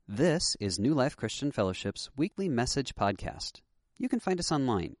This is New Life Christian Fellowship's weekly message podcast. You can find us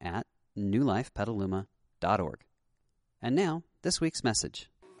online at newlifepetaluma.org. And now, this week's message.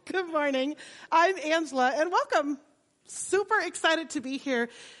 Good morning. I'm Angela, and welcome. Super excited to be here.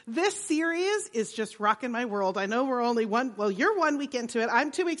 This series is just rocking my world. I know we're only you're 1 week into it.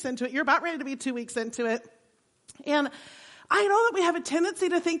 I'm 2 weeks into it. You're about ready to be 2 weeks into it. And I know that we have a tendency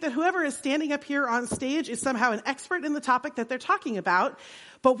to think that whoever is standing up here on stage is somehow an expert in the topic that they're talking about,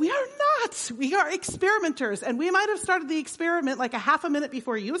 but we are not. We are experimenters, and we might have started the experiment like a half a minute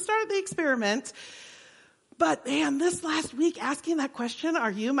before you started the experiment. But man, this last week asking that question,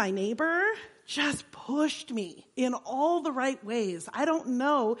 are you my neighbor, just pushed me in all the right ways. I don't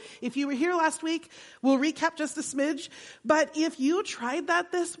know if you were here last week. We'll recap just a smidge. But if you tried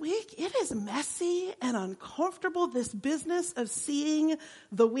that this week, it is messy and uncomfortable, this business of seeing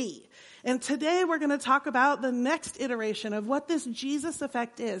the we. And today we're going to talk about the next iteration of what this Jesus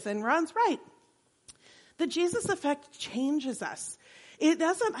effect is. And Ron's right. The Jesus effect changes us. It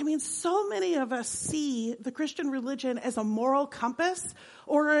doesn't, so many of us see the Christian religion as a moral compass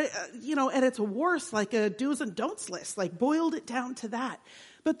or, at its worst, like a do's and don'ts list, like boiled it down to that.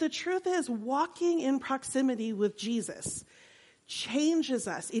 But the truth is, walking in proximity with Jesus changes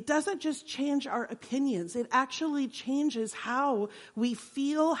us. It doesn't just change our opinions. It actually changes how we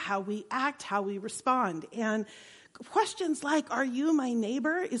feel, how we act, how we respond. And questions like, are you my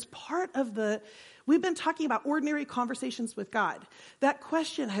neighbor, is part of we've been talking about ordinary conversations with God. That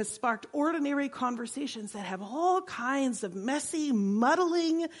question has sparked ordinary conversations that have all kinds of messy,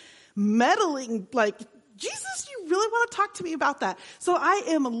 meddling, like, Jesus, you really want to talk to me about that? So I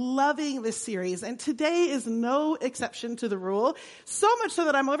am loving this series, and today is no exception to the rule. So much so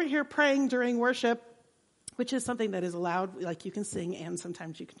that I'm over here praying during worship, which is something that is allowed. Like, you can sing and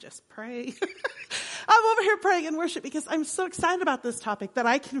sometimes you can just pray. I'm over here praying in worship because I'm so excited about this topic that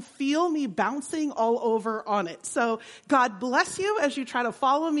I can feel me bouncing all over on it. So God bless you as you try to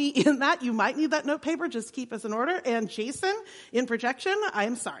follow me in that. You might need that note paper. Just keep us in order. And Jason, in projection, I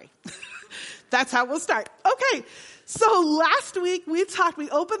am sorry. That's how we'll start. Okay. So last week we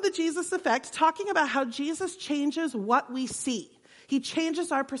opened the Jesus effect talking about how Jesus changes what we see. He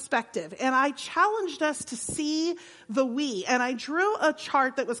changes our perspective. And I challenged us to see the we. And I drew a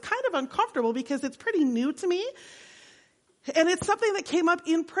chart that was kind of uncomfortable because it's pretty new to me. And it's something that came up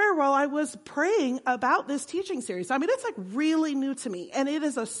in prayer while I was praying about this teaching series. It's like really new to me. And it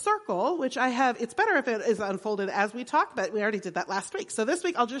is a circle, which it's better if it is unfolded as we talk, but we already did that last week. So this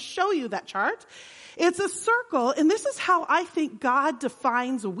week I'll just show you that chart. It's a circle, and this is how I think God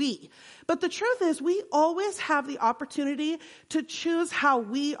defines we. But the truth is, we always have the opportunity to choose how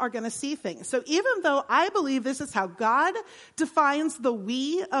we are going to see things. So even though I believe this is how God defines the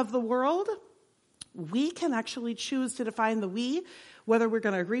we of the world, we can actually choose to define the we, whether we're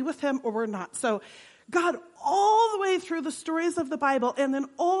going to agree with him or we're not. So God, all the way through the stories of the Bible, and then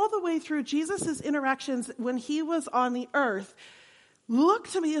all the way through Jesus' interactions when he was on the earth, look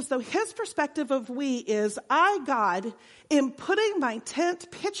to me as though his perspective of we is, I, God, am putting my tent,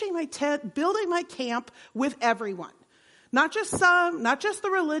 pitching my tent, building my camp with everyone. Not just some, not just the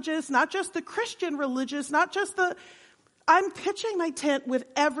religious, not just the Christian religious, I'm pitching my tent with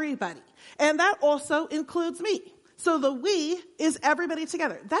everybody. And that also includes me. So the we is everybody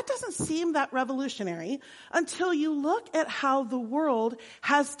together. That doesn't seem that revolutionary until you look at how the world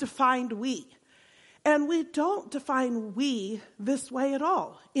has defined we. And we don't define we this way at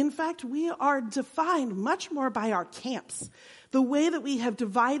all. In fact, we are defined much more by our camps, the way that we have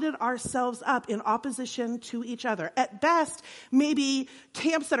divided ourselves up in opposition to each other. At best, maybe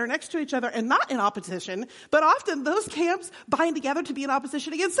camps that are next to each other and not in opposition, but often those camps bind together to be in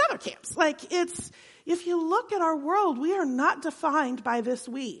opposition against other camps. If you look at our world, we are not defined by this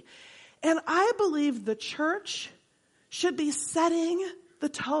we. And I believe the church should be setting the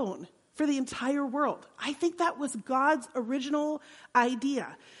tone for the entire world. I think that was God's original idea.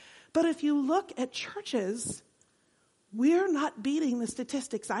 But if you look at churches, we're not beating the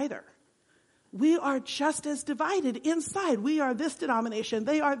statistics either. We are just as divided inside. We are this denomination.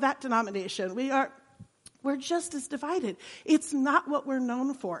 They are that denomination. We're just as divided. It's not what we're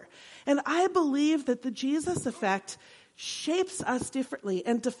known for. And I believe that the Jesus effect shapes us differently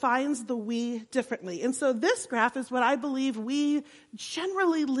and defines the we differently. And so this graph is what I believe we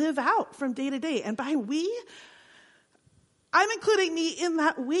generally live out from day to day. And by we, I'm including me in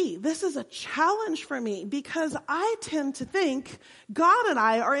that we. This is a challenge for me because I tend to think God and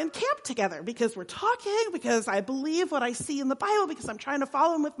I are in camp together because we're talking, because I believe what I see in the Bible, because I'm trying to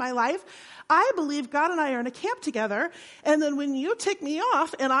follow him with my life. I believe God and I are in a camp together. And then when you tick me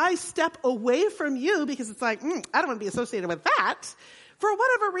off and I step away from you because it's like, I don't want to be associated with that, for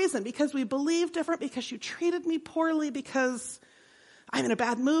whatever reason, because we believe different, because you treated me poorly, because I'm in a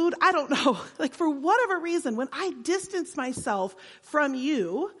bad mood, I don't know. Like for whatever reason, when I distance myself from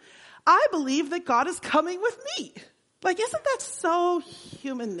you, I believe that God is coming with me. Like, isn't that so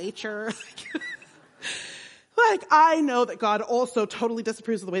human nature? Like, I know that God also totally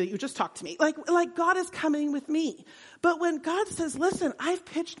disapproves of the way that you just talked to me. Like God is coming with me. But when God says, listen, I've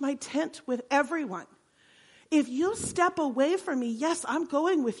pitched my tent with everyone. If you step away from me, yes, I'm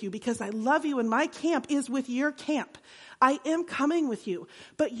going with you because I love you and my camp is with your camp. I am coming with you.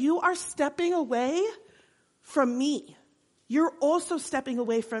 But you are stepping away from me. You're also stepping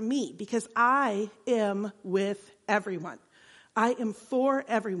away from me because I am with everyone. I am for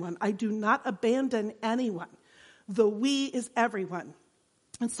everyone. I do not abandon anyone. The we is everyone.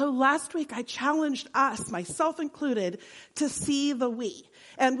 And so last week I challenged us, myself included, to see the we.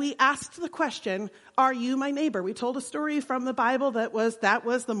 And we asked the question, are you my neighbor? We told a story from the Bible that was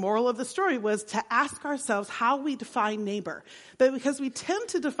the moral of the story, was to ask ourselves how we define neighbor. But because we tend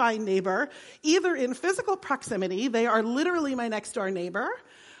to define neighbor either in physical proximity, they are literally my next door neighbor,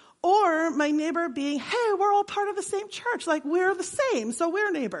 or my neighbor being, hey, we're all part of the same church, like we're the same, so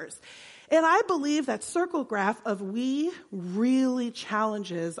we're neighbors. And I believe that circle graph of we really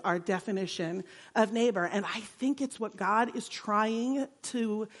challenges our definition of neighbor. And I think it's what God is trying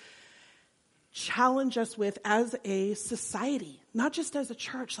to challenge us with as a society, not just as a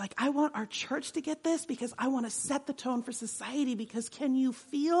church. Like, I want our church to get this because I want to set the tone for society, because can you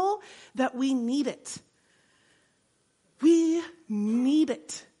feel that we need it? We need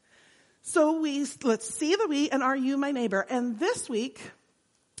it. So let's see the we and are you my neighbor? And this week,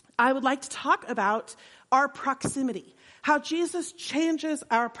 I would like to talk about our proximity, how Jesus changes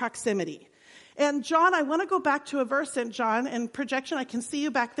our proximity. And John, I want to go back to a verse in John, and projection, I can see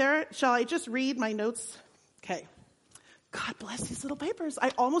you back there. Shall I just read my notes? Okay. God bless these little papers.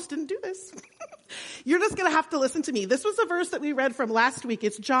 I almost didn't do this. You're just going to have to listen to me. This was a verse that we read from last week.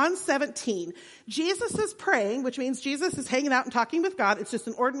 It's John 17. Jesus is praying, which means Jesus is hanging out and talking with God. It's just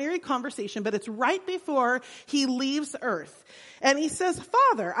an ordinary conversation, but it's right before he leaves earth. And he says,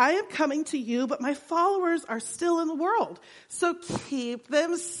 Father, I am coming to you, but my followers are still in the world. So keep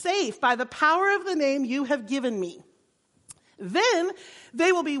them safe by the power of the name you have given me. Then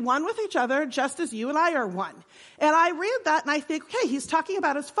they will be one with each other, just as you and I are one. And I read that and I think, okay, he's talking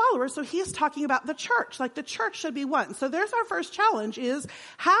about his followers, so he's talking about the church. Like, the church should be one. So there's our first challenge, is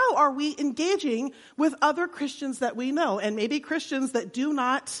how are we engaging with other Christians that we know, and maybe Christians that do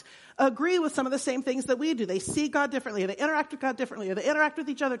not agree with some of the same things that we do. They see God differently, or they interact with God differently, or they interact with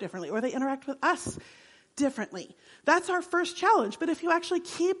each other differently, or they interact with us differently. That's our first challenge. But if you actually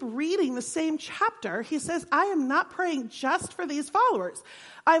keep reading the same chapter, he says, I am not praying just for these followers.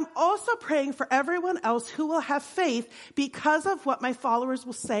 I'm also praying for everyone else who will have faith because of what my followers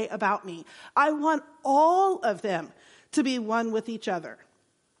will say about me. I want all of them to be one with each other.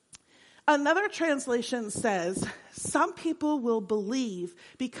 Another translation says, some people will believe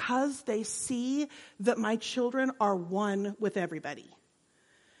because they see that my children are one with everybody.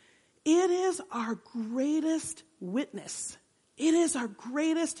 It is our greatest witness. It is our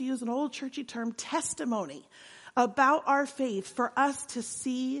greatest, to use an old churchy term, testimony about our faith for us to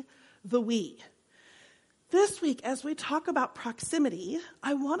see the we. This week, as we talk about proximity,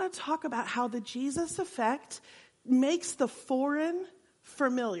 I want to talk about how the Jesus effect makes the foreign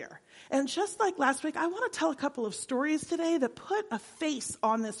familiar. And just like last week, I want to tell a couple of stories today that put a face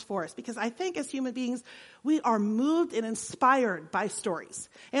on this for us, because I think as human beings, we are moved and inspired by stories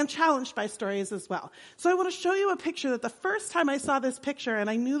and challenged by stories as well. So I want to show you a picture that the first time I saw this picture and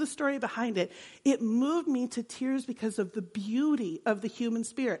I knew the story behind it, it moved me to tears because of the beauty of the human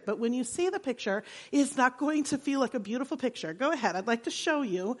spirit. But when you see the picture, it's not going to feel like a beautiful picture. Go ahead. I'd like to show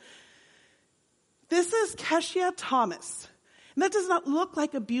you. This is Keshia Thomas. And that does not look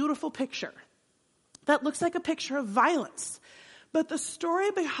like a beautiful picture. That looks like a picture of violence. But the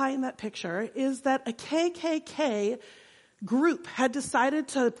story behind that picture is that a KKK group had decided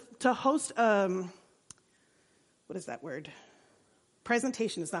to host, what is that word?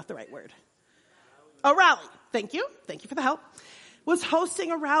 Presentation is not the right word. A rally. Thank you. Thank you for the help. Was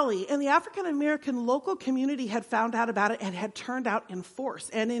hosting a rally, and the African American local community had found out about it and had turned out in force.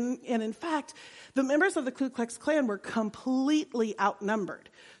 And in fact, the members of the Ku Klux Klan were completely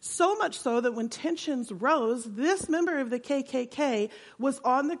outnumbered. So much so that when tensions rose, this member of the KKK was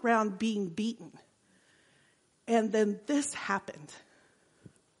on the ground being beaten. And then this happened.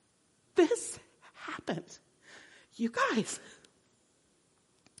 This happened. You guys,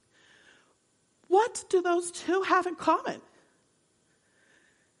 what do those two have in common?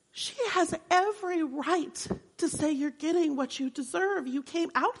 She has every right to say you're getting what you deserve. You came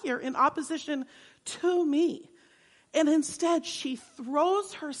out here in opposition to me. And instead, she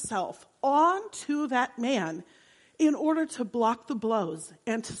throws herself onto that man in order to block the blows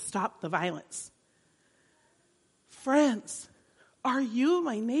and to stop the violence. Friends, are you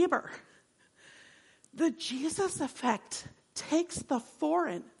my neighbor? The Jesus effect takes the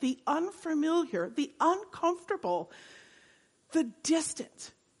foreign, the unfamiliar, the uncomfortable, the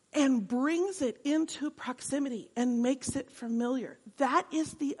distant, and brings it into proximity and makes it familiar. That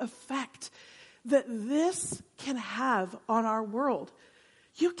is the effect that this can have on our world.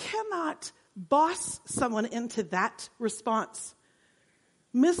 You cannot boss someone into that response.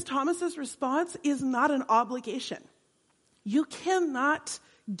 Miss Thomas's response is not an obligation. You cannot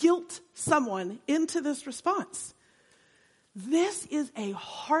guilt someone into this response. This is a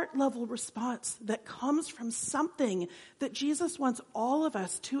heart-level response that comes from something that Jesus wants all of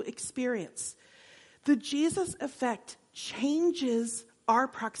us to experience. The Jesus effect changes our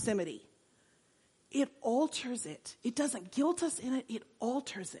proximity. It alters it. It doesn't guilt us in it, it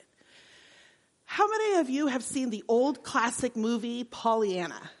alters it. How many of you have seen the old classic movie,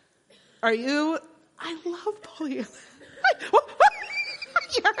 Pollyanna? I love Pollyanna.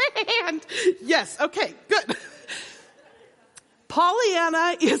 Your hand. Yes, okay, good.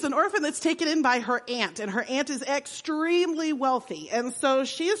 Pollyanna is an orphan that's taken in by her aunt, and her aunt is extremely wealthy. And so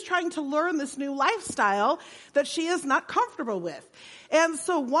she is trying to learn this new lifestyle that she is not comfortable with. And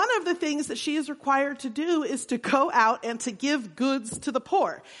so one of the things that she is required to do is to go out and to give goods to the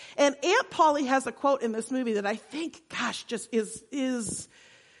poor. And Aunt Polly has a quote in this movie that I think, just is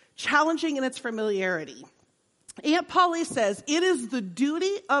challenging in its familiarity. Aunt Polly says, "It is the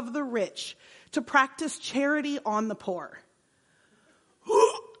duty of the rich to practice charity on the poor."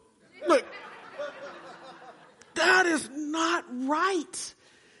 Look, that is not right.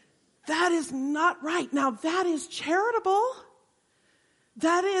 That is not right. Now, that is charitable.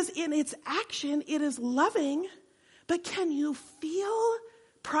 That is, in its action, it is loving. But can you feel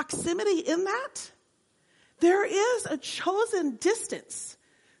proximity in that? There is a chosen distance.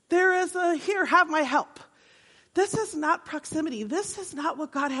 There is a, here, have my help. This is not proximity. This is not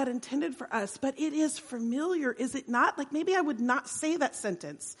what God had intended for us, but it is familiar, is it not? Like maybe I would not say that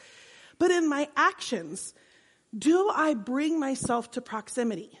sentence, but in my actions, do I bring myself to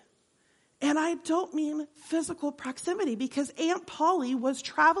proximity? And I don't mean physical proximity, because Aunt Polly was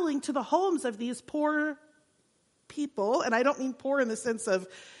traveling to the homes of these poor people, and I don't mean poor in the sense of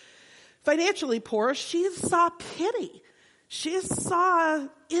financially poor. She saw pity. She saw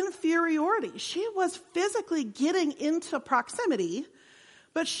inferiority. She was physically getting into proximity,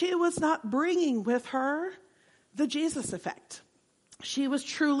 but she was not bringing with her the Jesus effect. She was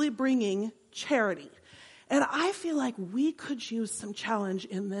truly bringing charity. And I feel like we could use some challenge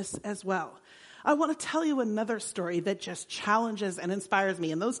in this as well. I want to tell you another story that just challenges and inspires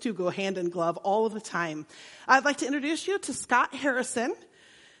me, and those two go hand in glove all of the time. I'd like to introduce you to Scott Harrison.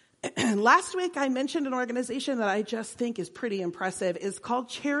 Last week, I mentioned an organization that I just think is pretty impressive. It's called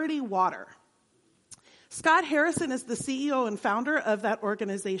Charity Water. Scott Harrison is the CEO and founder of that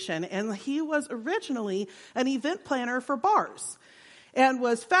organization, and he was originally an event planner for bars and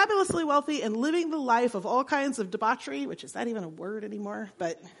was fabulously wealthy and living the life of all kinds of debauchery, which is not even a word anymore,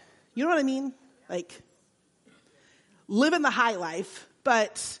 but you know what I mean? Like, living the high life,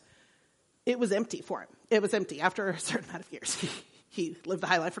 but it was empty for him. It was empty after a certain amount of years. He lived the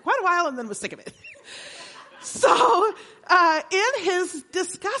high life for quite a while and then was sick of it. So, in his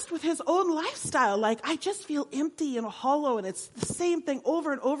disgust with his own lifestyle, like, I just feel empty and hollow and it's the same thing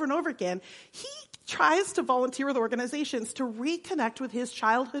over and over and over again, he tries to volunteer with organizations to reconnect with his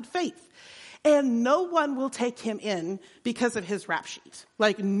childhood faith. And no one will take him in because of his rap sheet.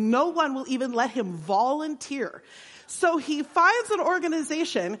 Like, no one will even let him volunteer. So he finds an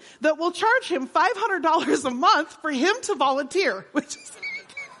organization that will charge him $500 a month for him to volunteer, which is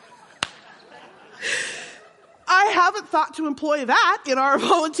I haven't thought to employ that in our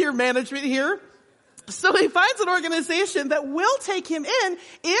volunteer management here. So he finds an organization that will take him in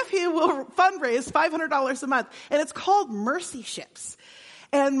if he will fundraise $500 a month. And it's called Mercy Ships.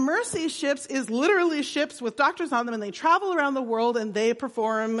 And Mercy Ships is literally ships with doctors on them, and they travel around the world and they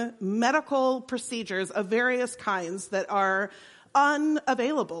perform medical procedures of various kinds that are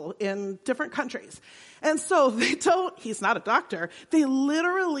unavailable in different countries. And so he's not a doctor, they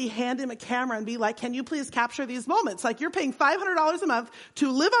literally hand him a camera and be like, can you please capture these moments? Like, you're paying $500 a month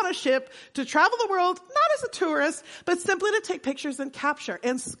to live on a ship, to travel the world, not as a tourist, but simply to take pictures and capture.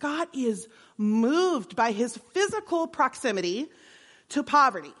 And Scott is moved by his physical proximity to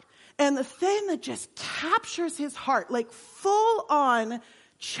poverty. And the thing that just captures his heart, like full on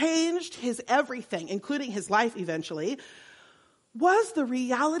changed his everything, including his life eventually, was the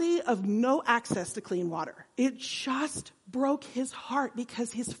reality of no access to clean water. It just broke his heart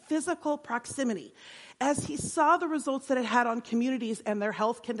because his physical proximity, as he saw the results that it had on communities and their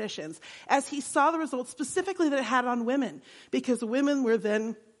health conditions, as he saw the results specifically that it had on women, because women were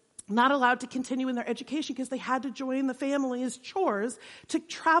then not allowed to continue in their education because they had to join the family's chores to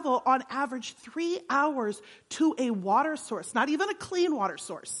travel on average 3 hours to a water source, not even a clean water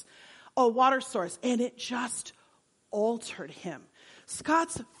source, a water source. And it just altered him.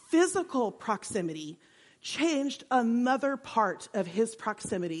 Scott's physical proximity changed another part of his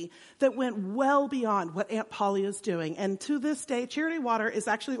proximity that went well beyond what Aunt Polly is doing. And to this day, Charity Water is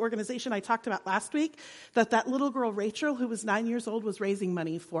actually the organization I talked about last week that little girl Rachel, who was 9 years old, was raising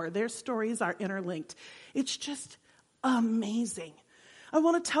money for. Their stories are interlinked. It's just amazing. I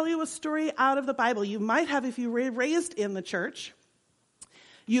want to tell you a story out of the Bible. You might have, if you were raised in the church,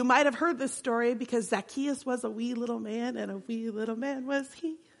 you might have heard this story because Zacchaeus was a wee little man and a wee little man was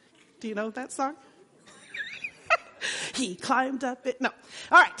he. Do you know that song? He climbed up it. No.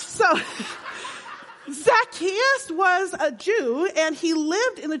 All right. So Zacchaeus was a Jew and he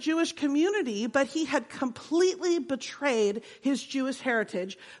lived in the Jewish community, but he had completely betrayed his Jewish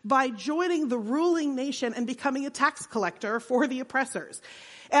heritage by joining the ruling nation and becoming a tax collector for the oppressors.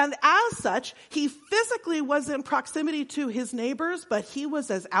 And as such, he physically was in proximity to his neighbors, but he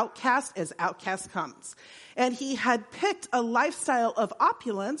was as outcast comes. And he had picked a lifestyle of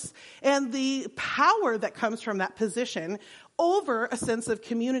opulence and the power that comes from that position over a sense of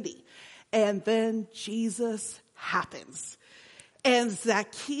community. And then Jesus happens. And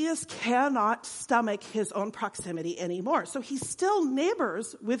Zacchaeus cannot stomach his own proximity anymore. So he still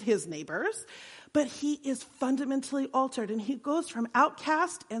neighbors with his neighbors, but he is fundamentally altered. And he goes from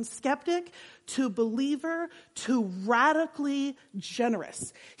outcast and skeptic to believer to radically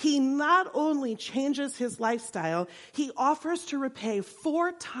generous. He not only changes his lifestyle, he offers to repay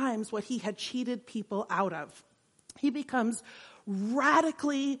 4 times what he had cheated people out of. He becomes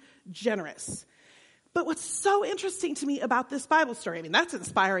radically generous. But what's so interesting to me about this Bible story, I mean, that's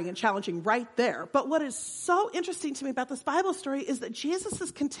inspiring and challenging right there. But what is so interesting to me about this Bible story is that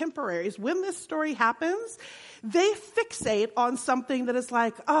Jesus' contemporaries, when this story happens, they fixate on something that is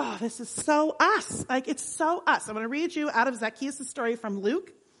like, oh, this is so us. Like, it's so us. I'm going to read you out of Zacchaeus' story from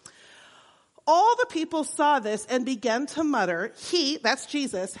Luke. All the people saw this and began to mutter, he, that's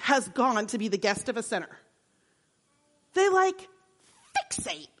Jesus, has gone to be the guest of a sinner. They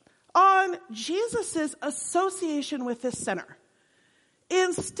fixate on Jesus' association with this sinner.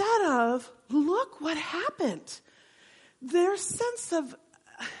 Instead of, look what happened. Their sense of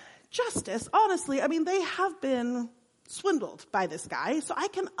justice, honestly, I mean, they have been swindled by this guy, so I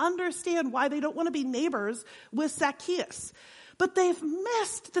can understand why they don't want to be neighbors with Zacchaeus. But they've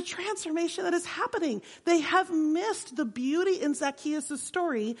missed the transformation that is happening. They have missed the beauty in Zacchaeus'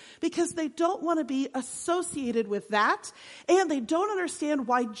 story because they don't want to be associated with that, and they don't understand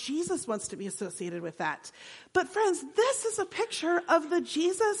why Jesus wants to be associated with that. But friends, this is a picture of the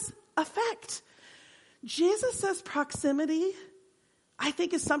Jesus effect. Jesus' proximity, I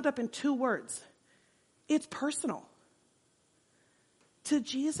think, is summed up in 2 words. It's personal. To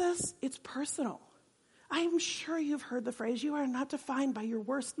Jesus, it's personal. I'm sure you've heard the phrase, you are not defined by your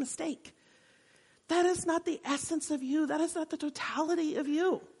worst mistake. That is not the essence of you. That is not the totality of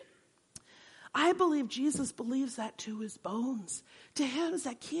you. I believe Jesus believes that to his bones. To him,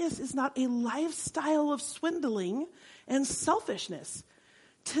 Zacchaeus is not a lifestyle of swindling and selfishness.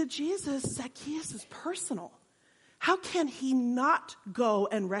 To Jesus, Zacchaeus is personal. How can he not go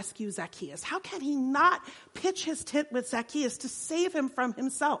and rescue Zacchaeus? How can he not pitch his tent with Zacchaeus to save him from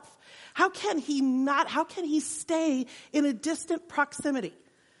himself? How can he stay in a distant proximity?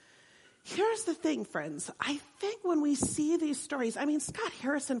 Here's the thing, friends. I think when we see these stories, I mean, Scott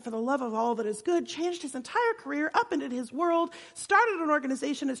Harrison, for the love of all that is good, changed his entire career, upended his world, started an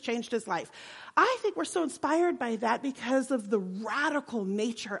organization, has changed his life. I think we're so inspired by that because of the radical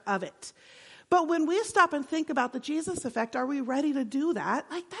nature of it. But when we stop and think about the Jesus effect, are we ready to do that?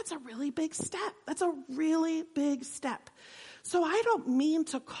 That's a really big step. That's a really big step. So I don't mean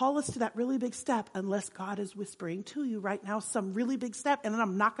to call us to that really big step unless God is whispering to you right now some really big step, and then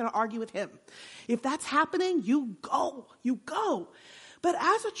I'm not going to argue with him. If that's happening, you go. But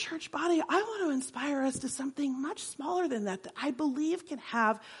as a church body, I want to inspire us to something much smaller than that I believe can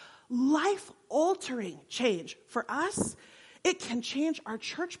have life-altering change for us. It can change our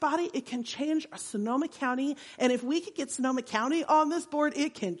church body. It can change our Sonoma County. And if we could get Sonoma County on this board,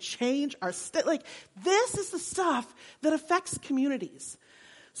 it can change our state. This is the stuff that affects communities.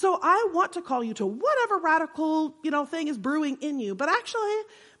 So I want to call you to whatever radical, thing is brewing in you. But actually,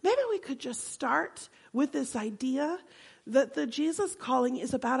 maybe we could just start with this idea that the Jesus calling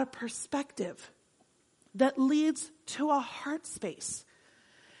is about a perspective that leads to a heart space.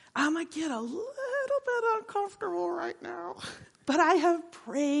 I'm going to get a little bit uncomfortable right now, but I have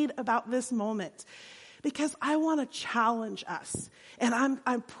prayed about this moment because I want to challenge us. And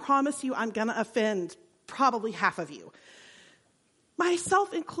I promise you I'm going to offend probably half of you.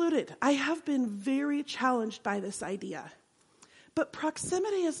 Myself included, I have been very challenged by this idea. But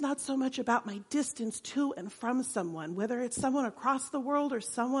proximity is not so much about my distance to and from someone, whether it's someone across the world or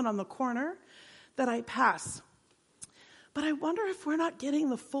someone on the corner that I pass. But I wonder if we're not getting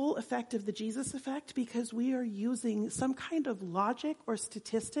the full effect of the Jesus effect because we are using some kind of logic or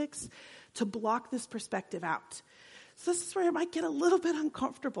statistics to block this perspective out. So this is where I might get a little bit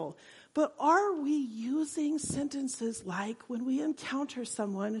uncomfortable. But are we using sentences like when we encounter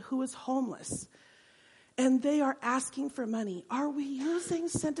someone who is homeless and they are asking for money? Are we using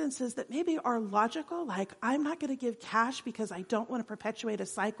sentences that maybe are logical, like I'm not going to give cash because I don't want to perpetuate a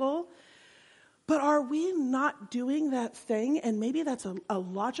cycle? But are we not doing that thing? And maybe that's a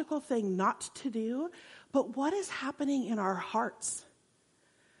logical thing not to do. But what is happening in our hearts?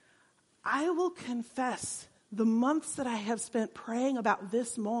 I will confess, the months that I have spent praying about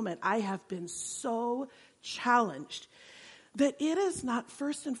this moment, I have been so challenged that it is not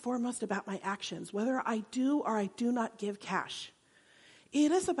first and foremost about my actions, whether I do or I do not give cash.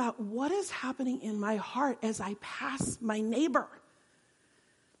 It is about what is happening in my heart as I pass my neighbor.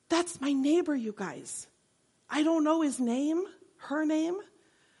 That's my neighbor, you guys. I don't know his name, her name.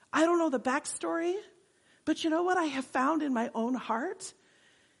 I don't know the backstory. But you know what I have found in my own heart?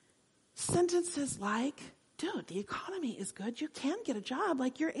 Sentences like, dude, the economy is good. You can get a job.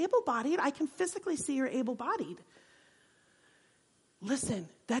 Like, you're able-bodied. I can physically see you're able-bodied. Listen,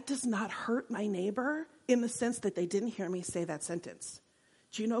 that does not hurt my neighbor in the sense that they didn't hear me say that sentence.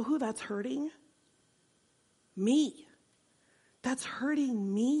 Do you know who that's hurting? Me. That's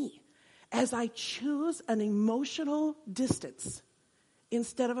hurting me as I choose an emotional distance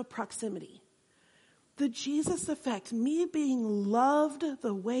instead of a proximity. The Jesus effect, me being loved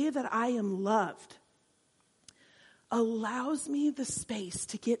the way that I am loved, allows me the space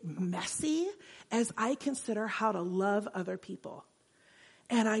to get messy as I consider how to love other people.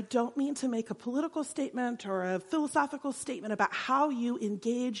 And I don't mean to make a political statement or a philosophical statement about how you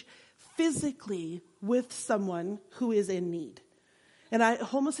engage physically with someone who is in need. And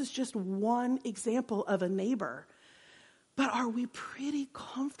homeless is just one example of a neighbor. But are we pretty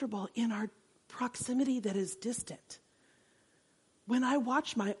comfortable in our proximity that is distant? When I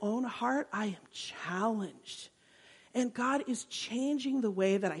watch my own heart, I am challenged. And God is changing the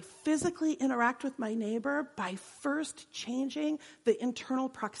way that I physically interact with my neighbor by first changing the internal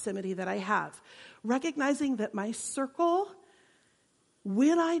proximity that I have. Recognizing that my circle,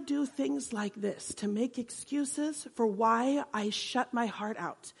 when I do things like this to make excuses for why I shut my heart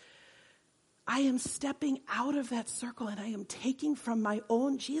out, I am stepping out of that circle and I am taking from my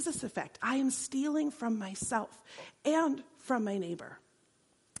own Jesus effect. I am stealing from myself and from my neighbor.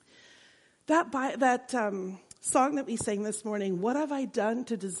 That song that we sang this morning, What Have I Done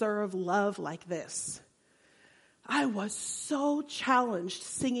to Deserve Love Like This? I was so challenged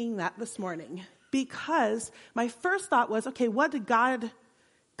singing that this morning because my first thought was, okay, what did God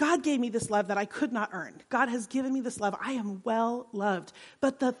gave me this love that I could not earn. God has given me this love. I am well loved.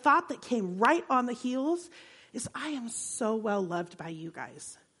 But the thought that came right on the heels is I am so well loved by you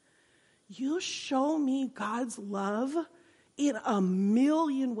guys. You show me God's love in a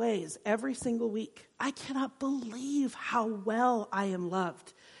million ways every single week. I cannot believe how well I am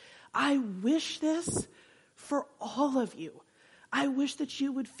loved. I wish this for all of you. I wish that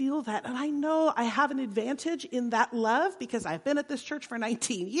you would feel that. And I know I have an advantage in that love because I've been at this church for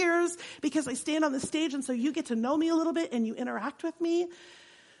 19 years, because I stand on the stage and so you get to know me a little bit and you interact with me.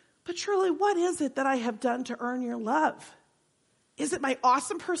 But truly, what is it that I have done to earn your love? Is it my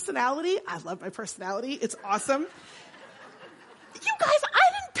awesome personality? I love my personality. It's awesome. You guys,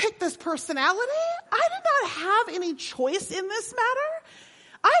 I didn't pick this personality. I did not have any choice in this matter.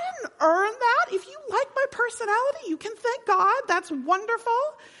 I didn't earn that. If you like my personality, you can thank God. That's wonderful.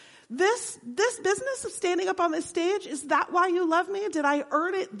 This business of standing up on this stage, is that why you love me? Did I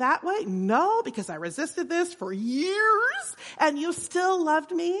earn it that way? No, because I resisted this for years and you still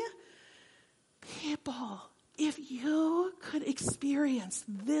loved me. People, if you could experience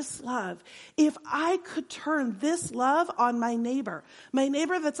this love, if I could turn this love on my neighbor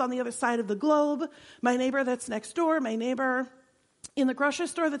that's on the other side of the globe, my neighbor that's next door, my neighbor in the grocery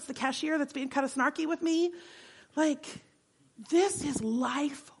store that's the cashier that's being kind of snarky with me, like, This is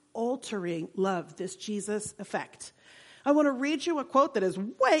life-altering love, this Jesus effect. I want to read you a quote that is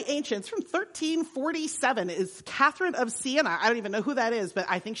way ancient. It's from 1347. It's Catherine of Siena. I don't even know who that is, but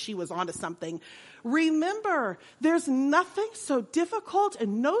I think she was onto something. Remember, there's nothing so difficult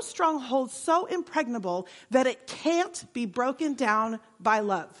and no stronghold so impregnable that it can't be broken down by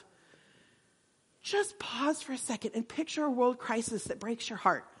love. Just pause for a second and picture a world crisis that breaks your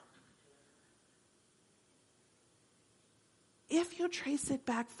heart. If you trace it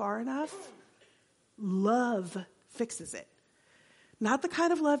back far enough, love fixes it. Not the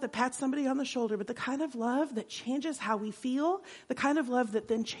kind of love that pats somebody on the shoulder, but the kind of love that changes how we feel, the kind of love that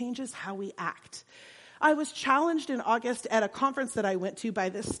then changes how we act. I was challenged in August at a conference that I went to by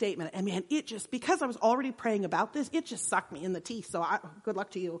this statement. And man, because I was already praying about this, it just sucked me in the teeth. So good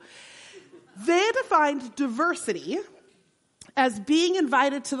luck to you. They defined diversity as being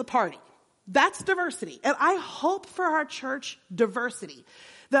invited to the party. That's diversity. And I hope for our church diversity,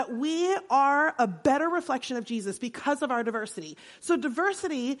 that we are a better reflection of Jesus because of our diversity. So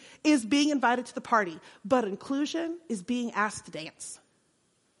diversity is being invited to the party, but inclusion is being asked to dance.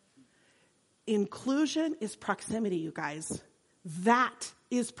 Inclusion is proximity, you guys. That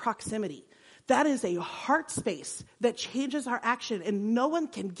is proximity. That is a heart space that changes our action, and no one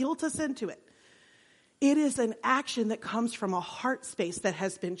can guilt us into it. It is an action that comes from a heart space that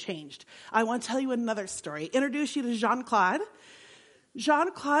has been changed. I want to tell you another story. Introduce you to Jean-Claude.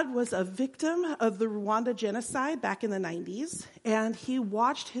 Jean-Claude was a victim of the Rwanda genocide back in the 90s, and he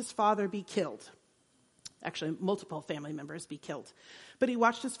watched his father be killed. Actually, multiple family members be killed. But he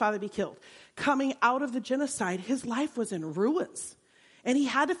watched his father be killed. Coming out of the genocide, his life was in ruins. And he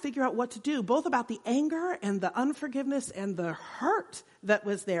had to figure out what to do, both about the anger and the unforgiveness and the hurt that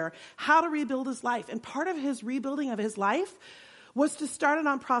was there, how to rebuild his life. And part of his rebuilding of his life was to start a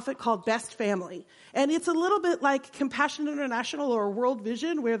nonprofit called Best Family. And it's a little bit like Compassion International or World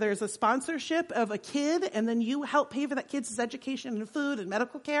Vision, where there's a sponsorship of a kid, and then you help pay for that kid's education and food and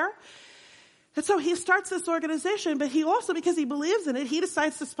medical care. And so he starts this organization, but he also, because he believes in it, he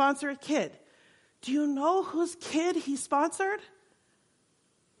decides to sponsor a kid. Do you know whose kid he sponsored?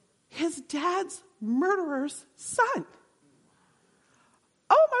 His dad's murderer's son.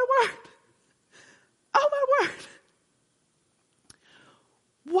 Oh my word. Oh my word.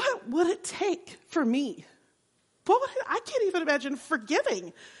 What would it take for me? I can't even imagine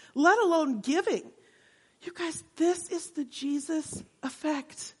forgiving, let alone giving. You guys, this is the Jesus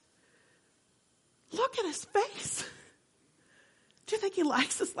effect. Look at his face. Do you think he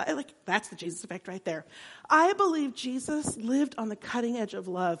likes his life? Like, that's the Jesus effect right there. I believe Jesus lived on the cutting edge of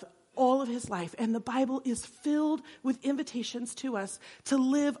love all of his life, and the Bible is filled with invitations to us to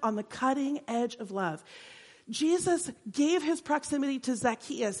live on the cutting edge of love. Jesus gave his proximity to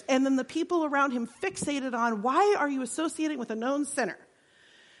Zacchaeus, and then the people around him fixated on, why are you associating with a known sinner?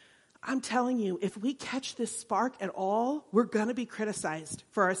 I'm telling you, if we catch this spark at all, we're going to be criticized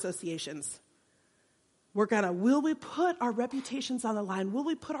for our associations. Will we put our reputations on the line? Will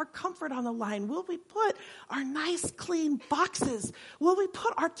we put our comfort on the line? Will we put our nice, clean boxes? Will we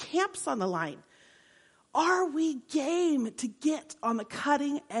put our camps on the line? Are we game to get on the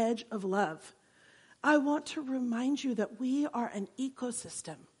cutting edge of love? I want to remind you that we are an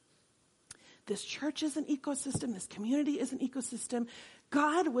ecosystem. This church is an ecosystem. This community is an ecosystem.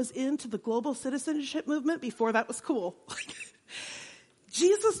 God was into the global citizenship movement before that was cool.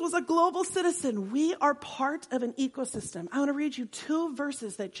 Jesus was a global citizen. We are part of an ecosystem. I want to read you 2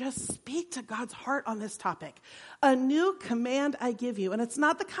 verses that just speak to God's heart on this topic. A new command I give you. And it's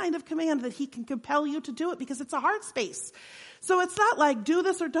not the kind of command that he can compel you to do it, because it's a heart space. So it's not like do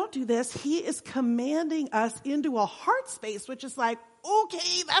this or don't do this. He is commanding us into a heart space, which is like,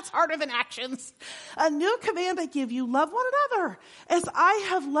 okay, that's harder than actions. A new command I give you, love one another. As I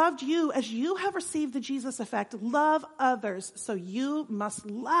have loved you, as you have received the Jesus effect, love others. So you must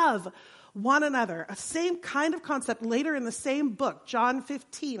love one another. A same kind of concept later in the same book, John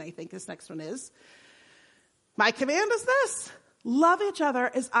 15, I think this next one is. My command is this: love each other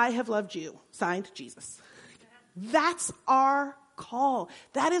as I have loved you. Signed, Jesus. That's our call.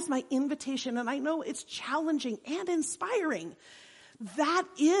 That is my invitation. And I know it's challenging and inspiring. That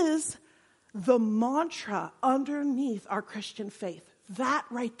is the mantra underneath our Christian faith. That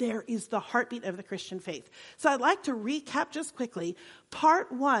right there is the heartbeat of the Christian faith. So I'd like to recap just quickly.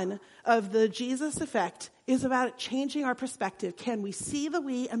 Part 1 of the Jesus effect is about changing our perspective. Can we see the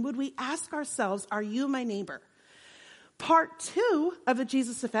we, and would we ask ourselves, are you my neighbor? Part 2 of the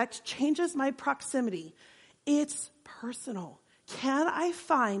Jesus effect changes my proximity. It's personal. Can I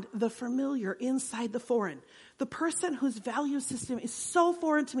find the familiar inside the foreign? The person whose value system is so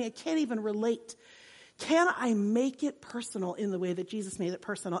foreign to me, I can't even relate. Can I make it personal in the way that Jesus made it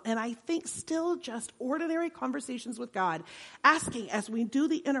personal? And I think still just ordinary conversations with God, asking as we do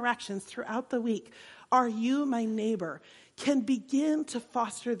the interactions throughout the week, are you my neighbor, can begin to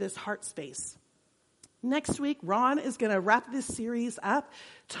foster this heart space. Next week, Ron is going to wrap this series up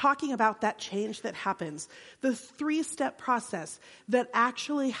talking about that change that happens, the 3-step process that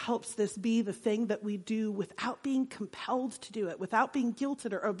actually helps this be the thing that we do without being compelled to do it, without being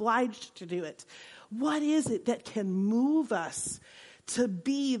guilted or obliged to do it. What is it that can move us to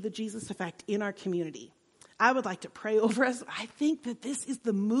be the Jesus effect in our community? I would like to pray over us. I think that this is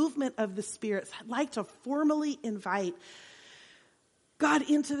the movement of the Spirit. I'd like to formally invite God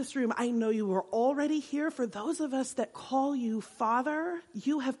into this room. I know you are already here. For those of us that call you Father,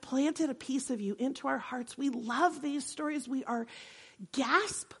 you have planted a piece of you into our hearts. We love these stories. We are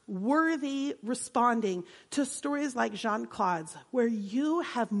gasp-worthy responding to stories like Jean-Claude's, where you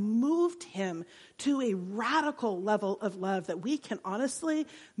have moved him to a radical level of love that we can honestly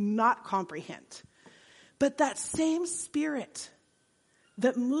not comprehend. But that same Spirit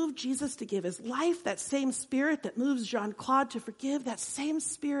that moved Jesus to give his life, that same Spirit that moves Jean-Claude to forgive, that same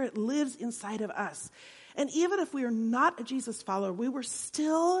Spirit lives inside of us. And even if we are not a Jesus follower, we were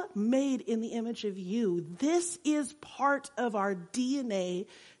still made in the image of you. This is part of our DNA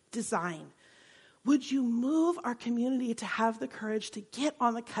design. Would you move our community to have the courage to get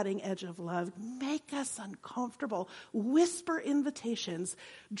on the cutting edge of love, make us uncomfortable, whisper invitations,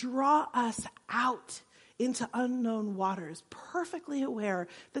 draw us out into unknown waters, perfectly aware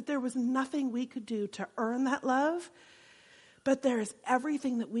that there was nothing we could do to earn that love, but there is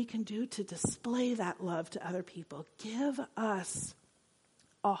everything that we can do to display that love to other people. Give us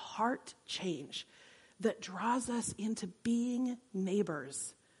a heart change that draws us into being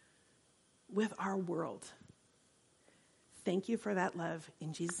neighbors with our world. Thank you for that love.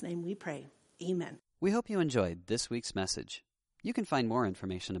 In Jesus' name we pray. Amen. We hope you enjoyed this week's message. You can find more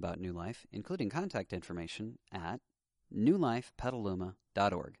information about New Life, including contact information, at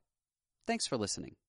newlifepetaluma.org. Thanks for listening.